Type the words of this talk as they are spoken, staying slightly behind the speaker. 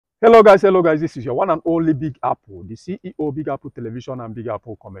Hello guys, this is your one and only Big Apple, the CEO Big Apple Television and Big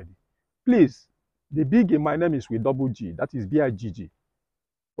Apple Comedy. Please, the big in my name is with double G, that is B-I-G-G,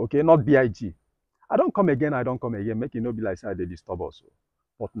 okay, not B-I-G. I don't come again, make it no be like say they disturb us.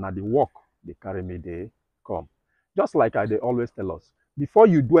 But now the work, they carry me, they come. Just like they always tell us, before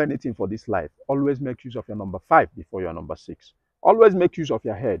you do anything for this life, always make use of your number 5 before your number 6. Always make use of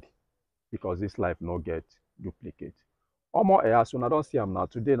your head, because this life no get duplicate. Omo as una don see am now,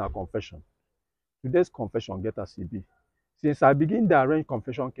 today na confession. Today's confession get as e be. Since I begin to arrange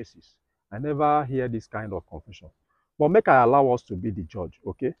confession cases, I never hear this kind of confession. But make I allow us to be the judge,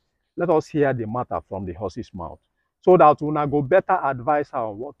 okay? Let us hear the matter from the horse's mouth, so that una go better advise her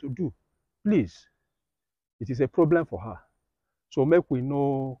on what to do. Please, it is a problem for her. So make we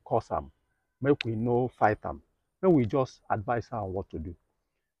no curse am, make we no fight am, make we just advise her on what to do.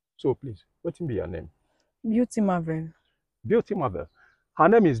 So please, wetin be your name? Beauty Marvel. Beauty Marvel. Her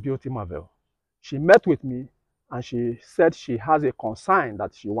name is Beauty Marvel. She met with me and she said she has a concern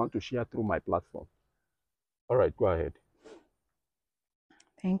that she wants to share through my platform. All right, go ahead.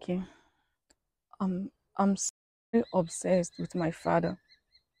 Thank you. I'm so obsessed with my father.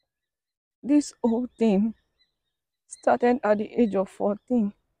 This whole thing started at the age of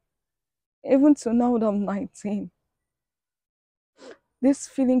 14. Even to now that I'm 19. This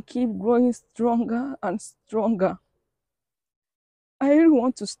feeling keeps growing stronger and stronger. I really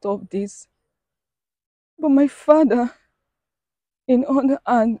want to stop this. But my father, in other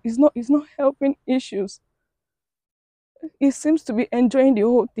hand, is not helping issues. He seems to be enjoying the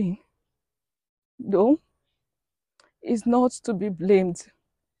whole thing. Though, he's not to be blamed.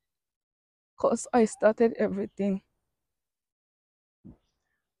 Because I started everything.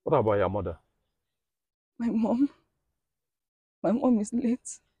 What about your mother? My mom is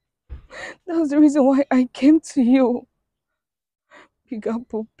late. That's the reason why I came to you. Big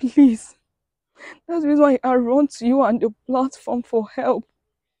Apple, please. That's the reason why I run to you and the platform for help.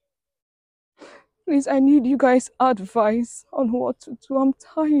 Please, I need you guys' advice on what to do. I'm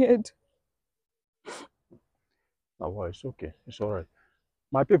tired. No, it's okay. It's all right.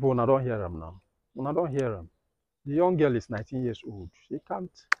 My people, when I don't hear them now. When I don't hear them. The young girl is 19 years old. She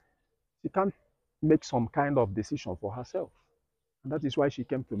can't make some kind of decision for herself. And that is why she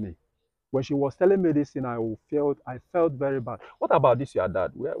came to me. When she was telling me this thing, I felt very bad. What about this your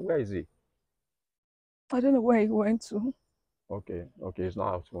dad? Where is he? I don't know where he went to. Okay, he's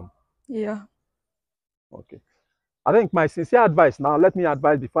not at home. Yeah. Okay. I think my sincere advice now, let me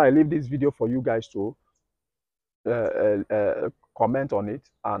advise before I leave this video for you guys to comment on it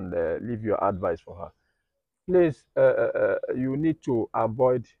and leave your advice for her. Please, you need to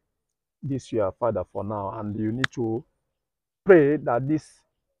avoid this your father for now, and you need to pray that this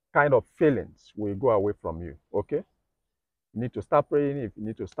kind of feelings will go away from you, okay? You need to start praying. If you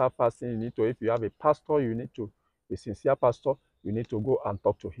need to start fasting, you need to, if you have a pastor, you need to, a sincere pastor, you need to go and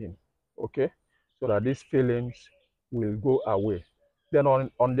talk to him, okay? So that these feelings will go away. Then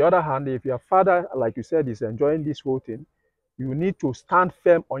on the other hand, if your father, like you said, is enjoying this whole thing, you need to stand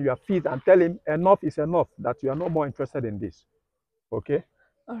firm on your feet and tell him enough is enough, that you are no more interested in this, okay?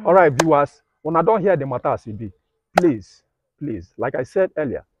 All right, viewers, when I don't hear the matter as it be, please, like I said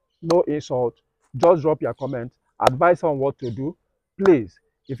earlier, no insult, just drop your comment, advice on what to do. Please,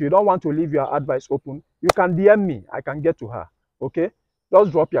 if you don't want to leave your advice open, you can DM me, I can get to her, okay?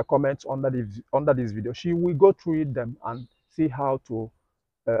 Just drop your comments under this video. She will go through them and see how to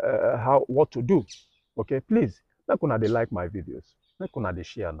what to do, okay? Please, make una dey like my videos, make una dey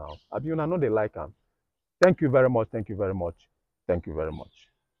share now. Abi una no dey like am. Thank you very much.